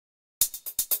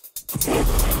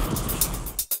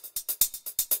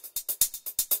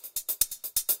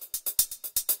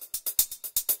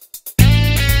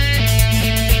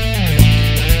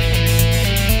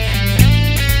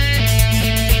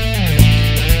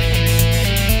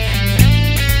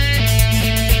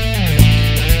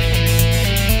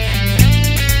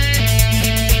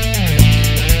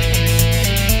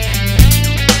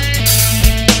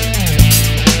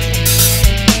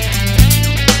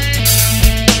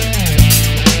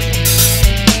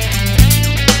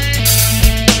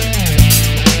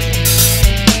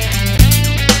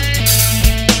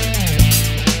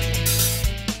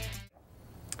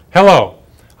Hello,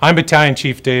 I'm Battalion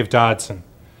Chief Dave Dodson.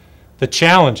 The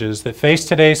challenges that face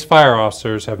today's fire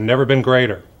officers have never been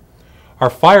greater. Our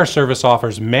fire service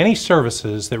offers many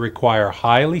services that require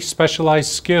highly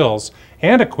specialized skills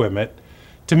and equipment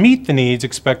to meet the needs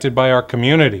expected by our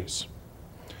communities.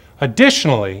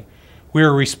 Additionally, we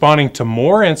are responding to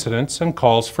more incidents and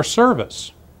calls for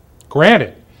service.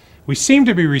 Granted, we seem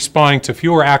to be responding to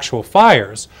fewer actual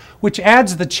fires, which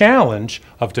adds the challenge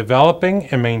of developing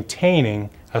and maintaining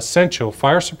essential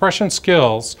fire suppression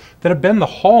skills that have been the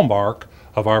hallmark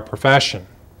of our profession.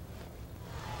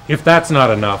 If that's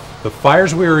not enough, the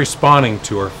fires we are responding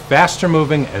to are faster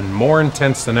moving and more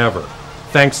intense than ever,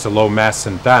 thanks to low mass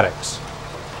synthetics.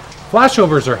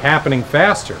 Flashovers are happening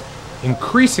faster,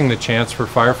 increasing the chance for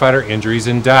firefighter injuries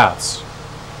and deaths.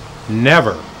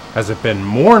 Never has it been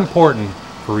more important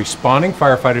for responding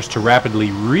firefighters to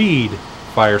rapidly read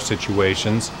fire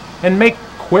situations and make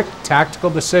quick tactical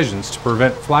decisions to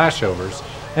prevent flashovers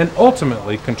and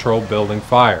ultimately control building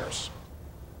fires.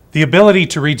 The ability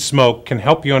to read smoke can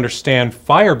help you understand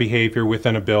fire behavior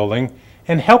within a building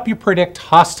and help you predict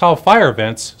hostile fire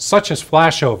events such as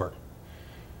flashover.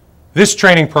 This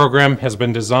training program has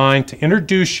been designed to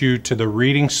introduce you to the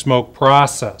reading smoke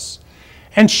process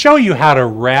and show you how to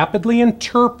rapidly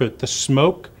interpret the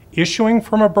smoke issuing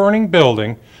from a burning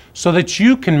building so that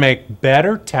you can make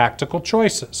better tactical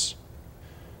choices.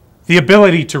 The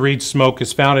ability to read smoke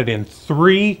is founded in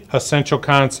three essential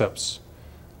concepts.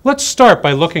 Let's start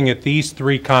by looking at these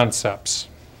three concepts.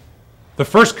 The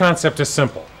first concept is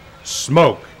simple.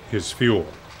 Smoke is fuel.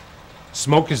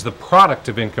 Smoke is the product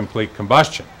of incomplete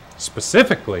combustion.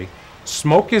 Specifically,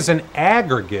 smoke is an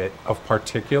aggregate of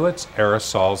particulates,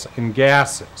 aerosols, and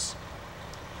gases.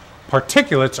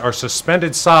 Particulates are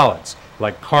suspended solids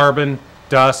like carbon,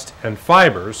 dust, and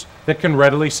fibers that can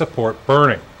readily support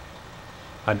burning.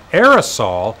 An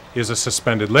aerosol is a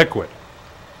suspended liquid.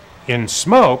 In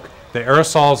smoke, the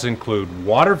aerosols include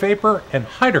water vapor and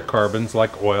hydrocarbons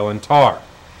like oil and tar.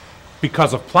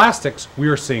 Because of plastics, we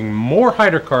are seeing more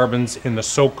hydrocarbons in the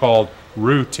so-called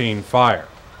routine fire.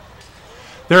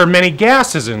 There are many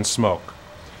gases in smoke.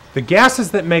 The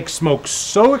gases that make smoke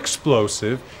so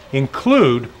explosive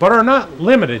include, but are not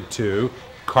limited to,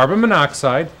 carbon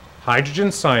monoxide,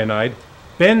 hydrogen cyanide,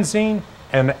 benzene,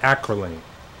 and acrolein.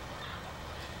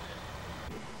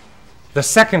 The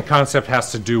second concept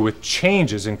has to do with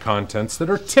changes in contents that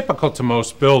are typical to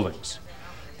most buildings.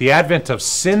 The advent of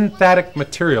synthetic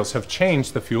materials have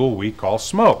changed the fuel we call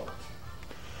smoke.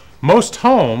 Most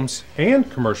homes and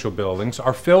commercial buildings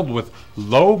are filled with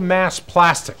low-mass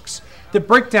plastics that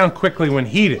break down quickly when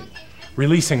heated,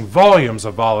 releasing volumes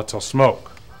of volatile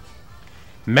smoke.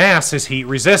 Mass is heat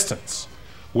resistance.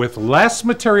 With less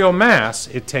material mass,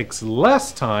 it takes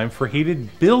less time for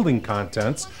heated building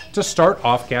contents to start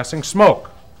off-gassing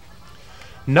smoke.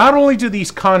 Not only do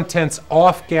these contents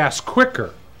off-gas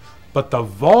quicker, but the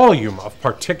volume of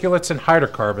particulates and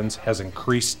hydrocarbons has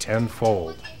increased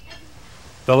tenfold.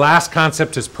 The last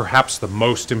concept is perhaps the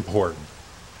most important.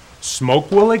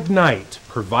 Smoke will ignite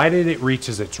provided it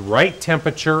reaches its right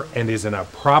temperature and is in a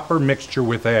proper mixture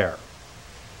with air.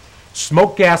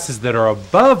 Smoke gases that are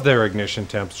above their ignition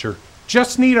temperature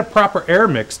just need a proper air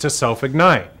mix to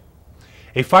self-ignite.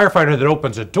 A firefighter that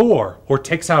opens a door or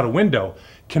takes out a window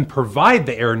can provide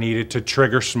the air needed to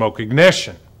trigger smoke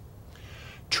ignition.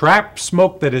 Trapped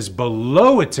smoke that is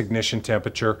below its ignition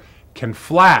temperature can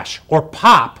flash or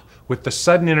pop with the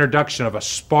sudden introduction of a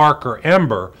spark or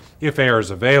ember if air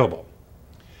is available.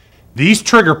 These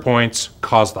trigger points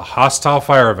cause the hostile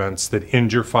fire events that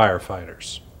injure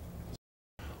firefighters.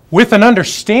 With an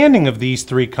understanding of these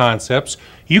three concepts,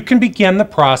 you can begin the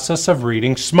process of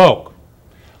reading smoke.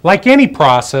 Like any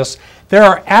process, there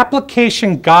are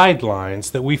application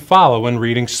guidelines that we follow in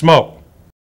reading smoke.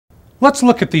 Let's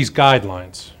look at these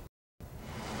guidelines.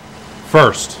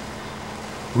 First,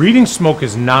 reading smoke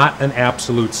is not an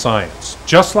absolute science.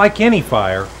 Just like any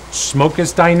fire, smoke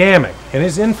is dynamic and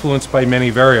is influenced by many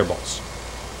variables.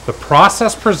 The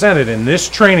process presented in this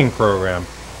training program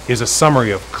is a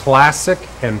summary of classic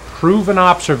and proven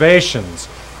observations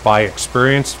by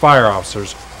experienced fire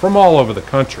officers from all over the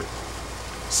country.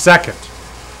 Second,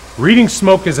 reading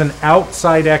smoke is an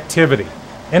outside activity,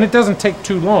 and it doesn't take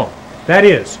too long. That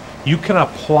is, you can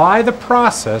apply the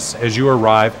process as you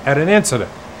arrive at an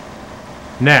incident.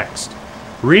 Next,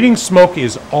 reading smoke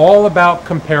is all about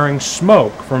comparing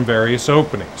smoke from various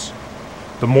openings.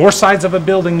 The more sides of a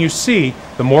building you see,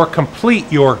 the more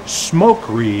complete your smoke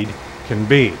read can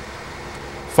be.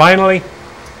 Finally,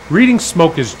 reading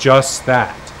smoke is just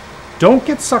that. Don't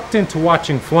get sucked into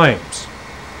watching flames.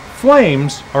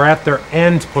 Flames are at their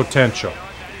end potential.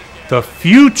 The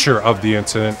future of the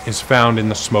incident is found in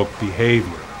the smoke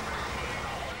behavior.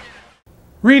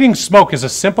 Reading smoke is a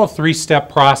simple three-step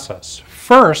process.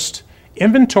 First,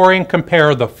 inventory and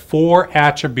compare the 4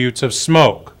 attributes of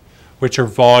smoke, which are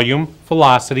volume,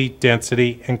 velocity,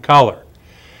 density, and color.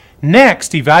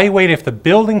 Next, evaluate if the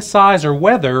building size or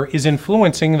weather is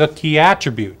influencing the key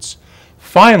attributes.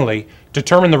 Finally,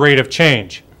 determine the rate of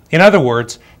change. In other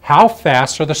words, how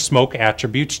fast are the smoke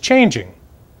attributes changing?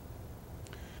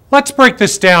 Let's break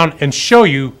this down and show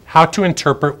you how to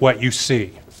interpret what you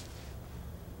see.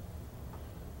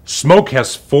 Smoke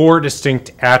has 4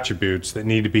 distinct attributes that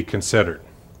need to be considered.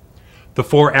 The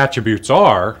 4 attributes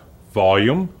are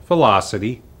volume,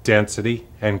 velocity, density,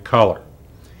 and color.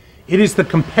 It is the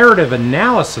comparative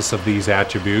analysis of these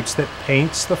attributes that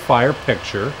paints the fire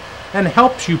picture and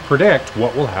helps you predict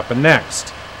what will happen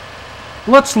next.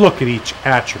 Let's look at each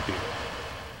attribute.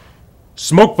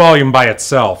 Smoke volume by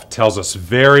itself tells us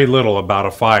very little about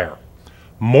a fire.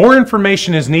 More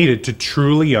information is needed to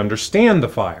truly understand the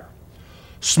fire.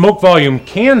 Smoke volume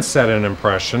can set an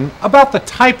impression about the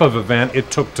type of event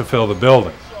it took to fill the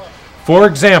building. For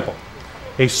example,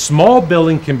 a small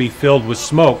building can be filled with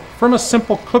smoke from a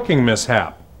simple cooking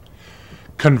mishap.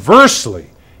 Conversely,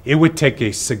 it would take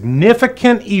a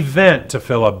significant event to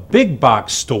fill a big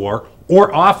box store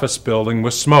or office building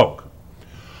with smoke.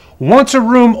 Once a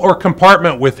room or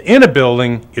compartment within a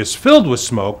building is filled with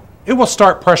smoke, it will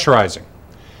start pressurizing.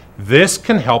 This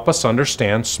can help us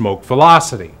understand smoke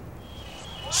velocity.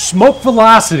 Smoke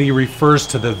velocity refers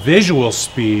to the visual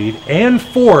speed and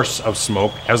force of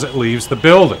smoke as it leaves the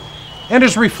building, and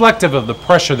is reflective of the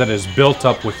pressure that is built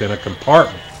up within a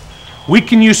compartment. We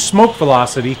can use smoke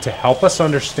velocity to help us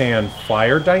understand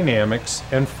fire dynamics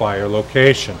and fire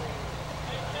location.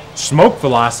 Smoke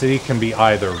velocity can be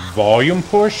either volume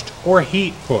pushed or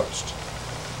heat pushed.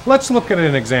 Let's look at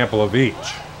an example of each.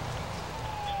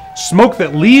 Smoke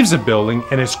that leaves a building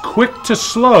and is quick to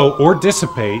slow or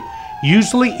dissipate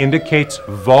usually indicates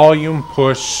volume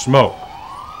push smoke.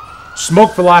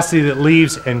 Smoke velocity that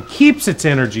leaves and keeps its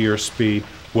energy or speed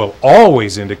will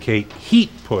always indicate heat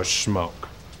push smoke.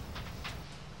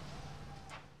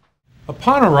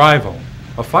 Upon arrival,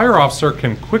 a fire officer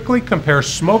can quickly compare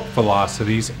smoke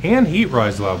velocities and heat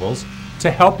rise levels to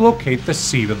help locate the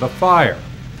seat of the fire.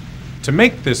 To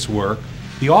make this work,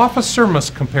 the officer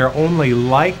must compare only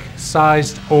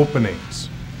like-sized openings.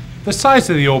 The size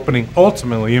of the opening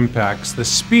ultimately impacts the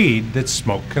speed that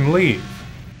smoke can leave.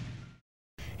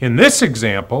 In this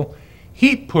example,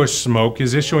 heat push smoke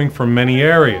is issuing from many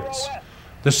areas.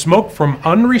 The smoke from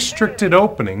unrestricted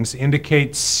openings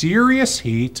indicates serious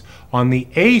heat on the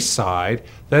A side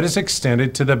that is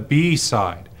extended to the B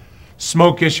side.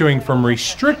 Smoke issuing from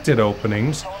restricted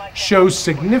openings shows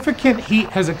significant heat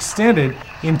has extended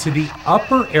into the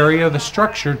upper area of the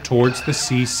structure towards the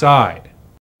C side.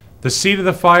 The seat of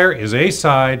the fire is A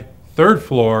side, 3rd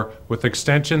floor, with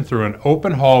extension through an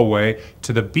open hallway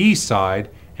to the B side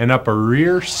and up a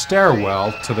rear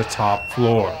stairwell to the top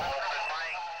floor.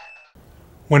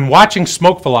 When watching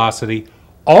smoke velocity,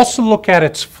 also look at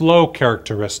its flow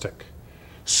characteristic.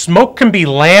 Smoke can be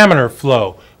laminar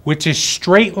flow, which is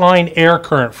straight line air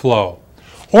current flow,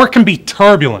 or it can be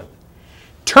turbulent.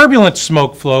 Turbulent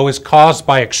smoke flow is caused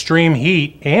by extreme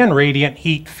heat and radiant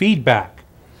heat feedback.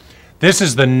 This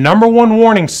is the #1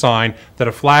 warning sign that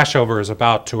a flashover is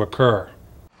about to occur.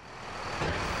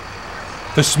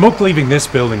 The smoke leaving this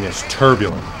building is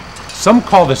turbulent. Some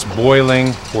call this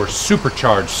boiling or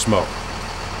supercharged smoke.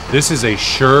 This is a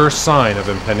sure sign of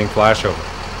impending flashover.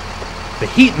 The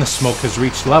heat in the smoke has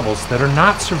reached levels that are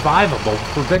not survivable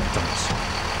for victims.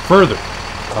 Further,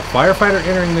 a firefighter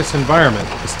entering this environment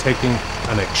is taking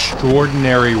an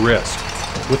extraordinary risk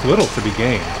with little to be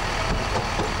gained.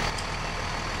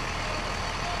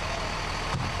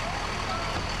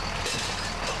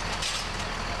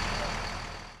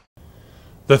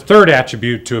 The third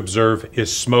attribute to observe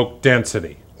is smoke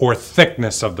density, or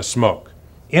thickness of the smoke.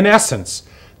 In essence,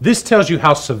 this tells you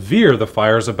how severe the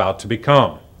fire is about to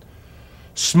become.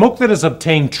 Smoke that has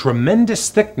obtained tremendous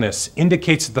thickness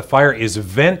indicates that the fire is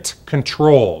vent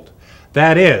controlled.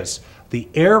 That is, the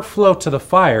airflow to the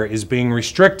fire is being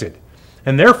restricted,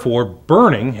 and therefore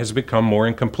burning has become more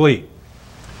incomplete.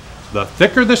 The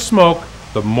thicker the smoke,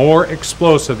 the more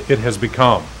explosive it has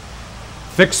become.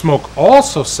 Thick smoke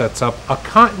also sets up a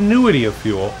continuity of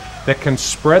fuel that can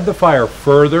spread the fire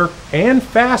further and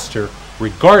faster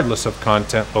regardless of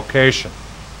content location.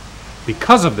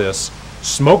 Because of this,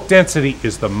 smoke density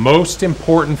is the most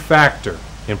important factor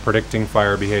in predicting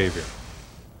fire behavior.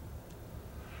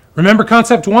 Remember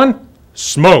concept 1?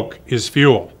 Smoke is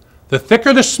fuel. The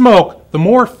thicker the smoke, the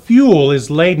more fuel is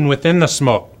laden within the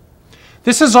smoke.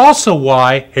 This is also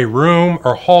why a room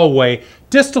or hallway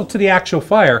distal to the actual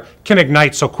fire can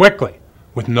ignite so quickly,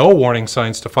 with no warning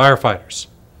signs to firefighters.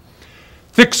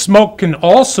 Thick smoke can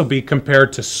also be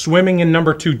compared to swimming in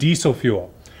number 2 diesel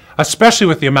fuel, especially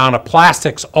with the amount of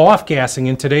plastics off-gassing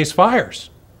in today's fires.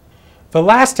 The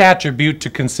last attribute to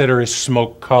consider is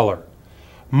smoke color.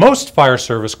 Most fire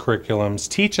service curriculums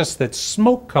teach us that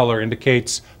smoke color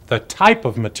indicates the type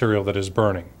of material that is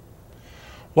burning.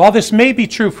 While this may be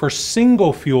true for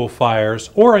single fuel fires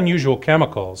or unusual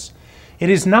chemicals, it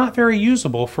is not very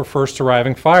usable for first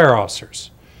arriving fire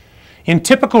officers. In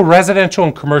typical residential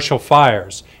and commercial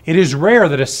fires, it is rare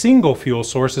that a single fuel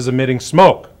source is emitting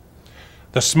smoke.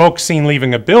 The smoke seen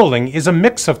leaving a building is a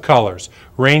mix of colors,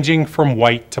 ranging from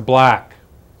white to black.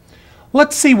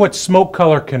 Let's see what smoke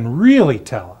color can really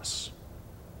tell us.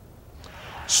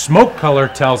 Smoke color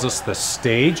tells us the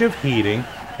stage of heating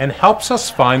and helps us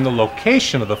find the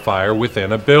location of the fire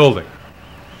within a building.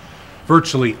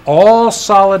 Virtually all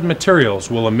solid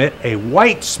materials will emit a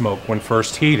white smoke when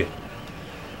first heated.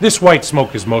 This white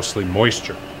smoke is mostly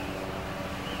moisture.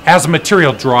 As a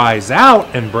material dries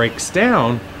out and breaks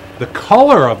down, the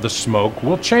color of the smoke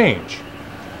will change.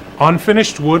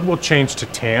 Unfinished wood will change to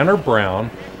tan or brown,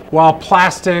 while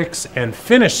plastics and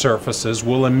finished surfaces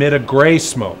will emit a gray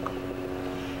smoke.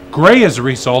 Gray is a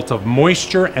result of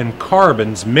moisture and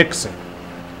carbons mixing.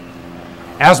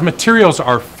 As materials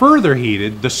are further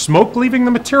heated, the smoke leaving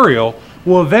the material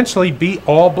will eventually be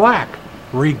all black,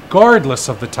 regardless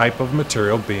of the type of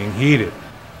material being heated.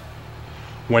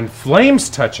 When flames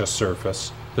touch a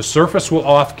surface, the surface will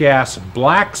off-gas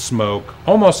black smoke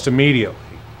almost immediately.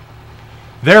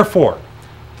 Therefore,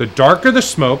 the darker the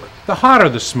smoke, the hotter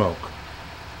the smoke.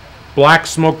 Black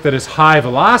smoke that is high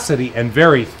velocity and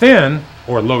very thin,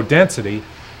 or low density,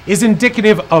 is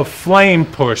indicative of flame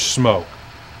push smoke.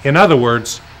 In other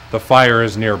words, the fire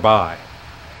is nearby.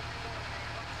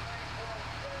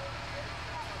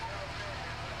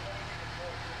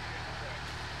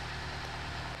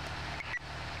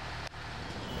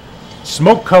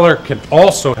 Smoke color can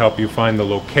also help you find the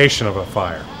location of a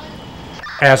fire.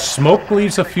 As smoke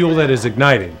leaves a fuel that is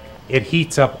ignited, it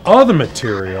heats up other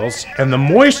materials, and the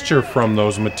moisture from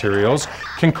those materials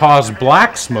can cause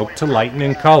black smoke to lighten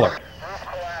in color.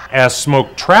 As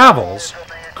smoke travels,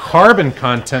 carbon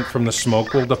content from the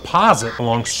smoke will deposit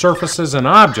along surfaces and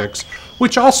objects,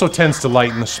 which also tends to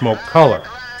lighten the smoke color.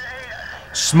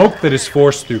 Smoke that is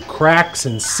forced through cracks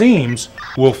and seams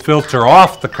will filter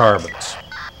off the carbons.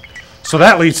 So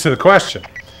that leads to the question,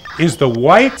 is the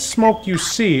white smoke you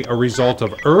see a result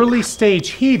of early stage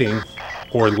heating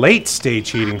or late stage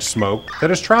heating smoke that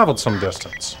has traveled some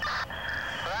distance?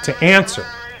 To answer,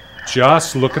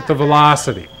 just look at the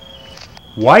velocity.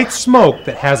 White smoke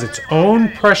that has its own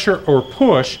pressure or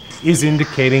push is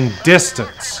indicating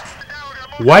distance.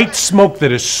 White smoke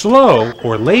that is slow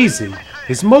or lazy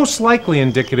is most likely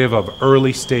indicative of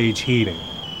early stage heating.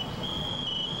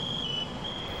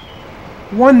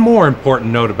 One more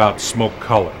important note about smoke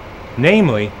color,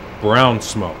 namely brown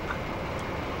smoke.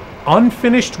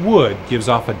 Unfinished wood gives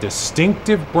off a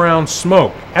distinctive brown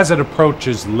smoke as it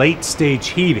approaches late stage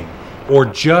heating or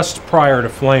just prior to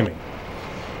flaming.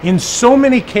 In so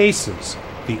many cases,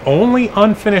 the only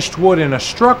unfinished wood in a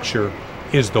structure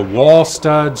is the wall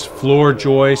studs, floor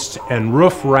joists, and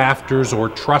roof rafters or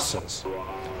trusses.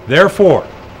 Therefore,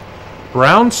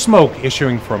 brown smoke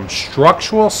issuing from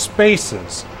structural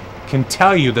spaces can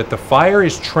tell you that the fire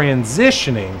is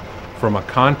transitioning from a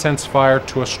contents fire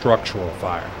to a structural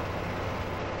fire.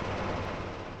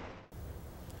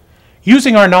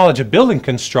 Using our knowledge of building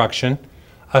construction,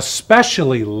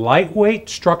 especially lightweight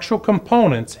structural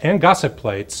components and gusset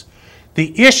plates,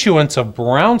 the issuance of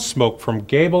brown smoke from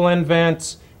gable end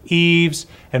vents, eaves,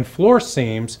 and floor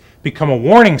seams become a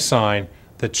warning sign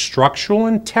that structural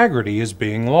integrity is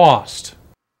being lost.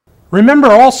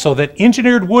 Remember also that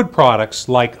engineered wood products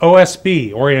like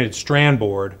OSB, oriented strand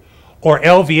board, or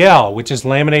LVL, which is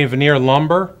laminated veneer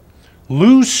lumber,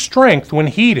 lose strength when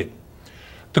heated.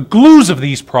 The glues of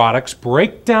these products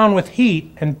break down with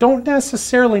heat and don't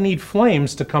necessarily need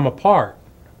flames to come apart.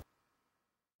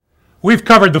 We've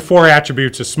covered the 4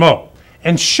 attributes of smoke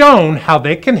and shown how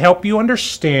they can help you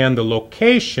understand the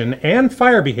location and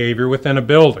fire behavior within a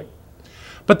building.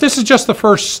 But this is just the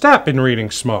first step in reading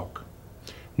smoke.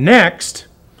 Next,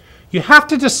 you have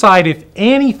to decide if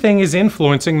anything is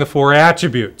influencing the 4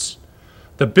 attributes.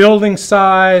 The building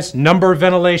size, number of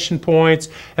ventilation points,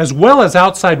 as well as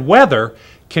outside weather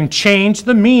can change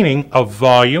the meaning of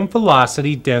volume,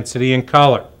 velocity, density, and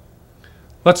color.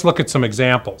 Let's look at some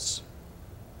examples.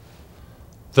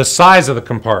 The size of the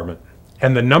compartment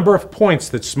and the number of points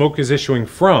that smoke is issuing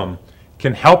from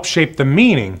can help shape the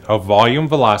meaning of volume,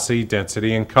 velocity,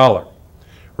 density, and color.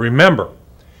 Remember,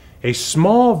 a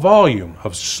small volume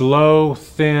of slow,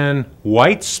 thin,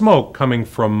 white smoke coming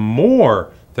from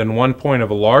more than one point of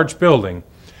a large building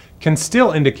can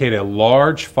still indicate a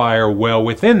large fire well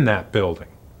within that building.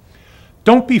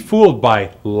 Don't be fooled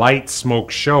by light smoke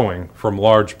showing from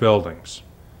large buildings.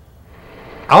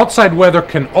 Outside weather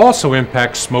can also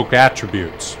impact smoke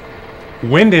attributes.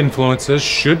 Wind influences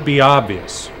should be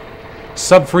obvious.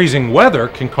 Sub-freezing weather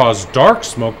can cause dark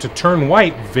smoke to turn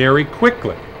white very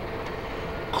quickly.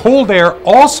 Cold air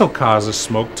also causes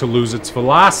smoke to lose its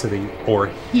velocity or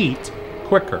heat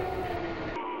quicker.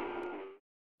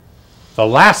 The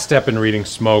last step in reading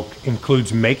smoke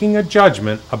includes making a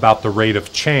judgment about the rate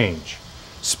of change.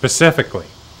 Specifically,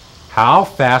 how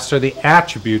fast are the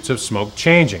attributes of smoke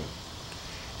changing?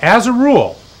 As a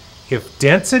rule, if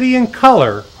density and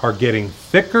color are getting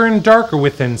thicker and darker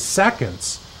within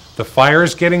seconds, the fire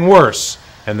is getting worse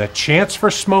and the chance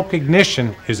for smoke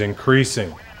ignition is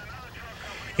increasing.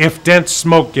 If dense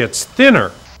smoke gets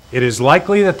thinner, it is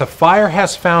likely that the fire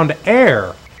has found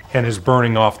air and is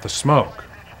burning off the smoke.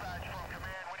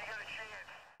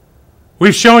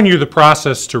 We've shown you the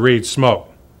process to read smoke.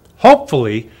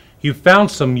 Hopefully, you've found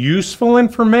some useful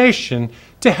information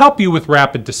to help you with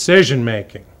rapid decision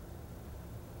making.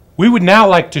 We would now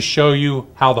like to show you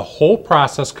how the whole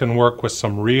process can work with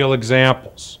some real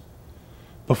examples.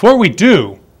 Before we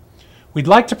do, we'd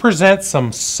like to present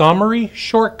some summary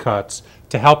shortcuts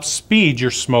to help speed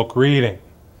your smoke reading.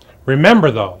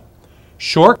 Remember though,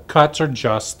 shortcuts are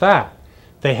just that.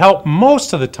 They help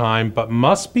most of the time but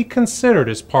must be considered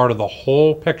as part of the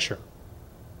whole picture.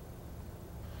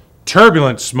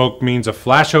 Turbulent smoke means a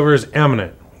flashover is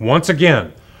imminent. Once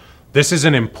again, this is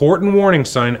an important warning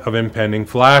sign of impending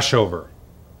flashover.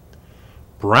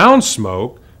 Brown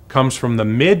smoke comes from the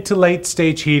mid to late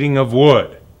stage heating of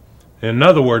wood. In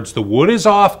other words, the wood is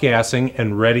off-gassing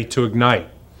and ready to ignite.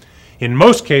 In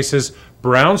most cases,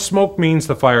 brown smoke means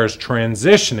the fire is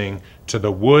transitioning to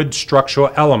the wood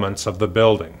structural elements of the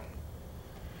building.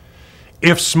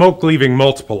 If smoke leaving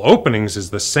multiple openings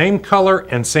is the same color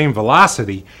and same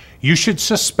velocity, you should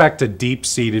suspect a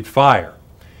deep-seated fire.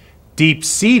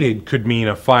 Deep-seated could mean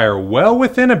a fire well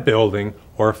within a building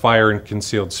or a fire in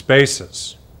concealed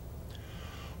spaces.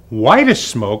 Whitish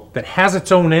smoke that has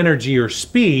its own energy or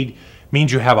speed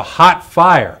means you have a hot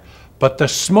fire, but the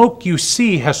smoke you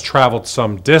see has traveled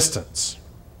some distance.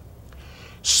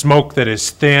 Smoke that is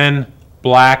thin,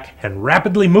 black, and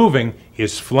rapidly moving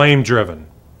is flame-driven.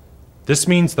 This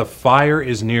means the fire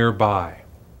is nearby.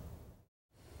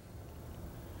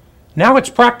 Now it's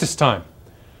practice time.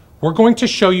 We're going to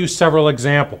show you several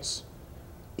examples.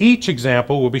 Each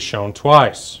example will be shown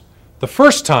twice. The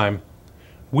first time,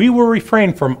 we will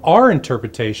refrain from our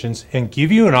interpretations and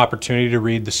give you an opportunity to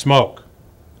read the smoke.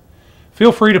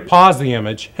 Feel free to pause the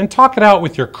image and talk it out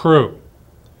with your crew.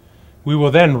 We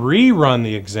will then rerun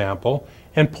the example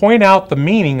and point out the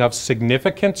meaning of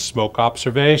significant smoke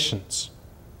observations.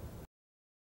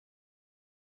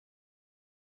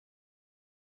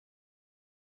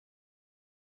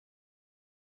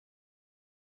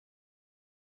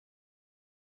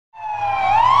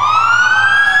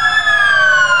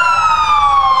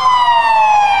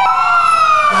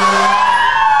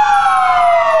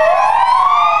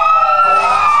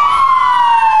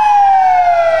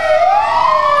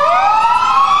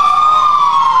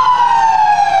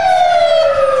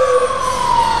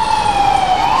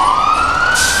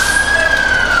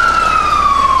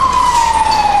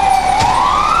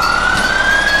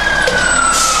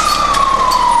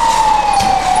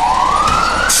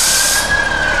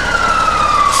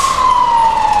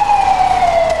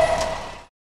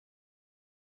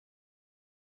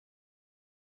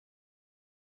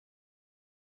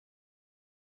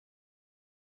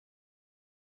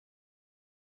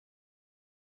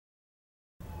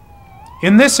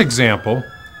 In this example,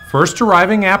 first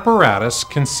arriving apparatus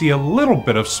can see a little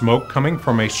bit of smoke coming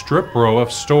from a strip row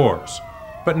of stores,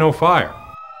 but no fire.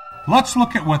 Let's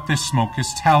look at what this smoke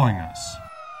is telling us.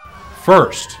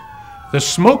 First, the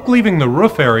smoke leaving the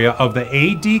roof area of the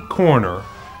AD corner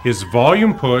is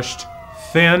volume pushed,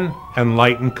 thin, and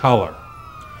light in color.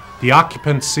 The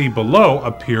occupancy below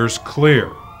appears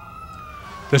clear.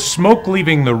 The smoke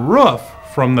leaving the roof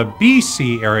from the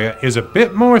BC area is a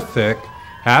bit more thick,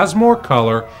 has more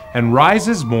color, and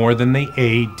rises more than the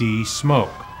AD smoke.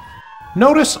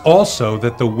 Notice also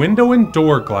that the window and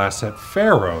door glass at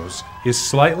Farrow's is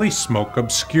slightly smoke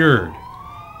obscured.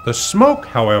 The smoke,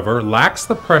 however, lacks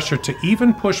the pressure to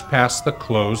even push past the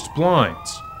closed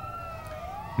blinds.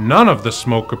 None of the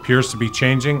smoke appears to be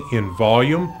changing in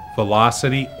volume,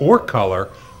 velocity, or color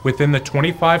within the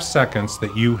 25 seconds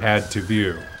that you had to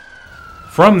view.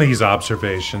 From these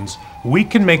observations, we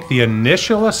can make the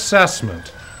initial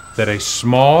assessment that a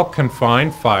small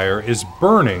confined fire is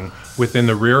burning within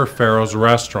the rear of Farrow's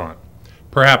restaurant,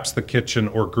 perhaps the kitchen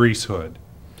or grease hood.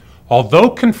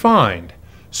 Although confined,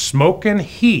 smoke and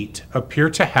heat appear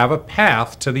to have a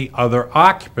path to the other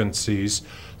occupancies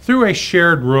through a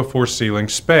shared roof or ceiling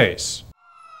space.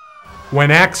 When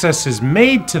access is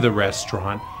made to the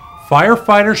restaurant,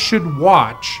 firefighters should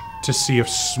watch to see if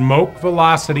smoke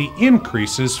velocity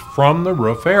increases from the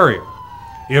roof area.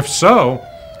 If so,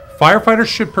 firefighters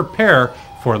should prepare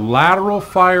for lateral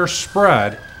fire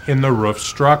spread in the roof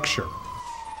structure.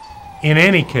 In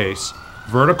any case,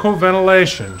 vertical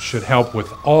ventilation should help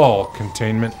with all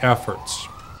containment efforts.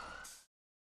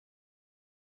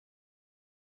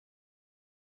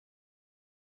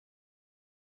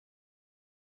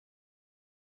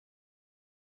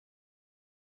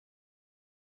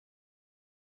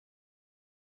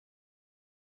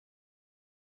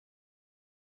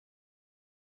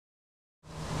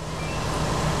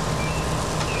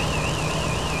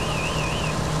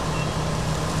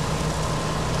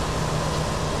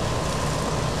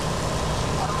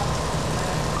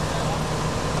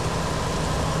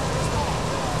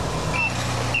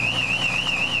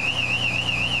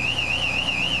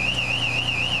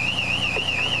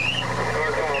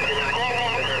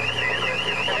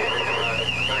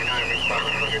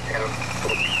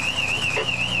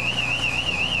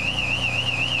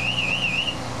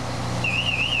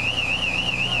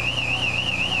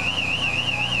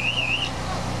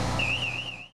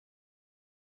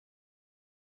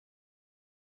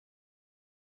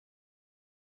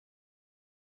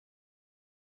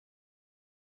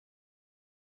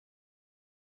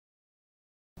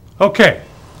 Okay,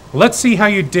 let's see how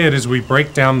you did as we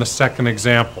break down the second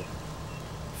example.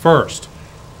 First,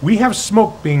 we have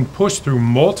smoke being pushed through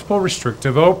multiple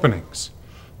restrictive openings.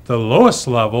 The lowest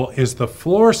level is the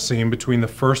floor seam between the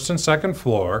first and second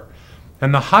floor,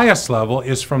 and the highest level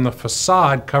is from the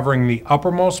facade covering the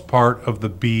uppermost part of the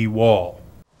B wall.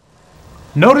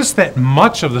 Notice that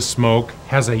much of the smoke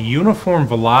has a uniform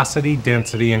velocity,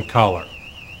 density, and color.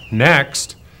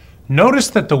 Next, notice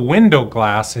that the window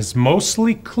glass is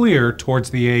mostly clear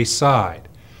towards the A side.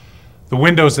 The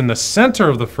windows in the center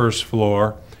of the first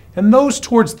floor and those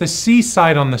towards the C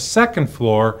side on the second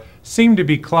floor seem to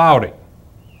be cloudy.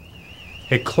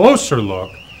 A closer look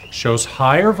shows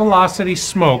higher velocity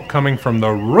smoke coming from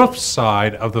the roof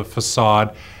side of the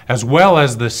facade as well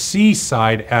as the C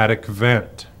side attic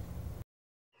vent.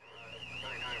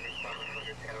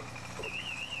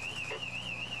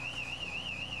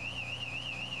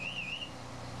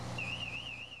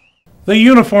 The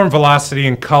uniform velocity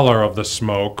and color of the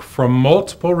smoke from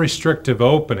multiple restrictive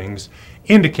openings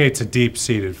indicates a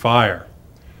deep-seated fire.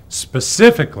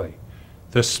 Specifically,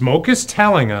 the smoke is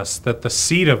telling us that the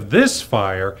seat of this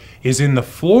fire is in the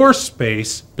floor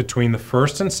space between the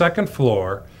first and second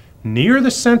floor, near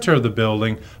the center of the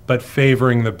building, but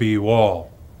favoring the B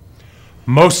wall.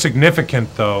 Most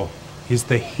significant, though, is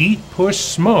the heat-push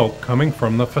smoke coming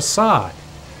from the facade.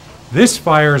 This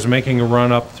fire is making a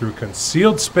run up through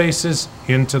concealed spaces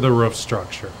into the roof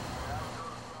structure.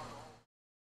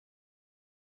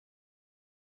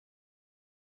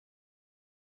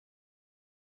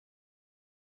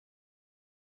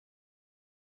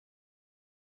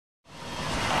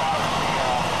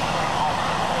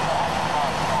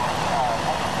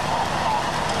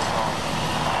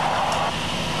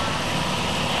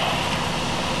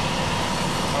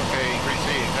 Okay,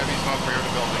 proceed. Heavy smoke clear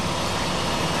the building.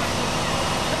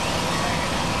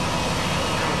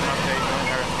 There was an update,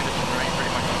 conditions remain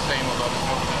pretty much the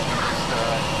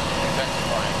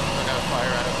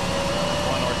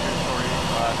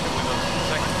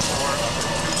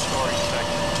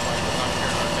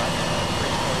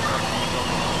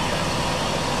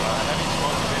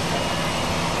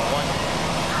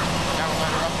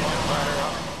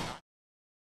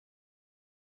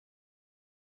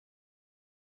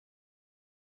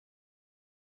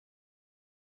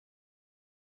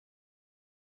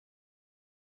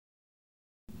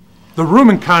The room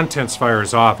and contents fire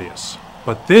is obvious,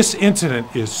 but this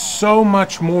incident is so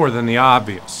much more than the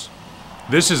obvious.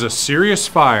 This is a serious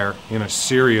fire in a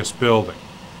serious building.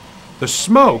 The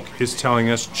smoke is telling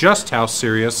us just how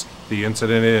serious the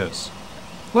incident is.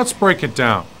 Let's break it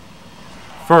down.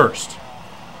 First,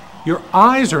 your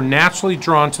eyes are naturally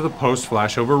drawn to the post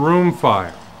flash of a room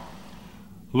fire.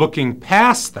 Looking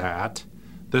past that,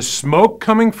 the smoke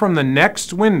coming from the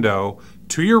next window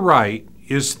to your right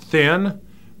is thin,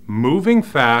 moving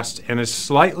fast, and is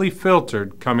slightly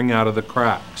filtered coming out of the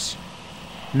cracks.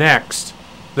 Next,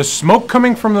 the smoke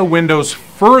coming from the windows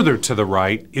further to the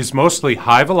right is mostly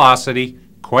high velocity,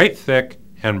 quite thick,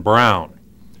 and brown.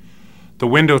 The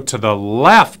window to the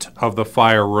left of the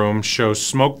fire room shows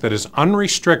smoke that is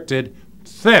unrestricted,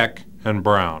 thick, and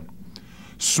brown.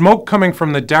 Smoke coming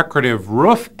from the decorative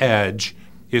roof edge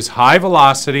is high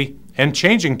velocity and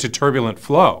changing to turbulent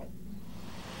flow.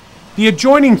 The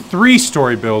adjoining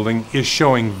three-story building is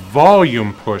showing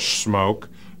volume push smoke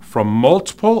from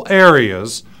multiple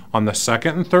areas on the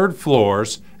second and third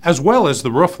floors, as well as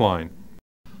the roof line.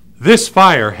 This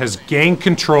fire has gained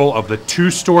control of the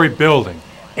two-story building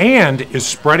and is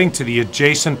spreading to the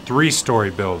adjacent three-story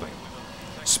building.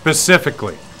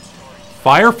 Specifically,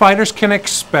 firefighters can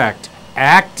expect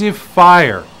active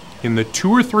fire in the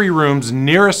 2 or 3 rooms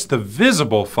nearest the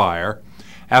visible fire,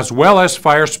 as well as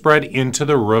fire spread into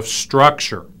the roof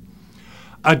structure.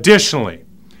 Additionally,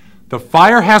 the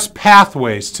fire has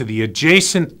pathways to the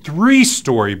adjacent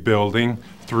 3-story building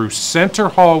through center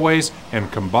hallways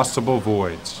and combustible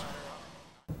voids.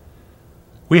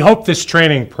 We hope this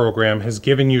training program has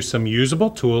given you some usable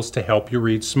tools to help you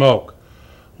read smoke.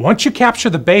 Once you capture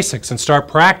the basics and start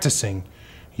practicing,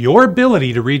 your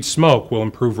ability to read smoke will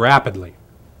improve rapidly.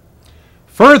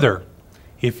 Further,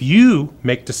 if you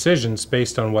make decisions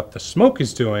based on what the smoke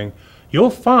is doing, you'll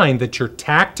find that your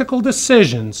tactical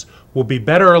decisions will be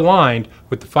better aligned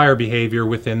with the fire behavior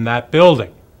within that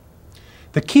building.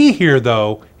 The key here,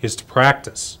 though, is to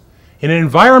practice. In an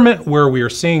environment where we are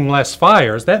seeing less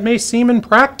fires, that may seem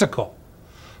impractical.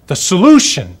 The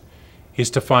solution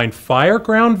is to find fire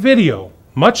ground video,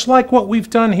 much like what we've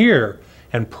done here,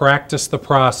 and practice the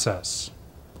process.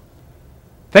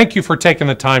 Thank you for taking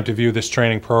the time to view this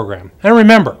training program. And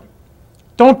remember,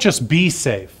 don't just be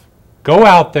safe. Go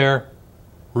out there,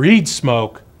 read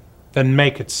smoke, then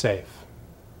make it safe.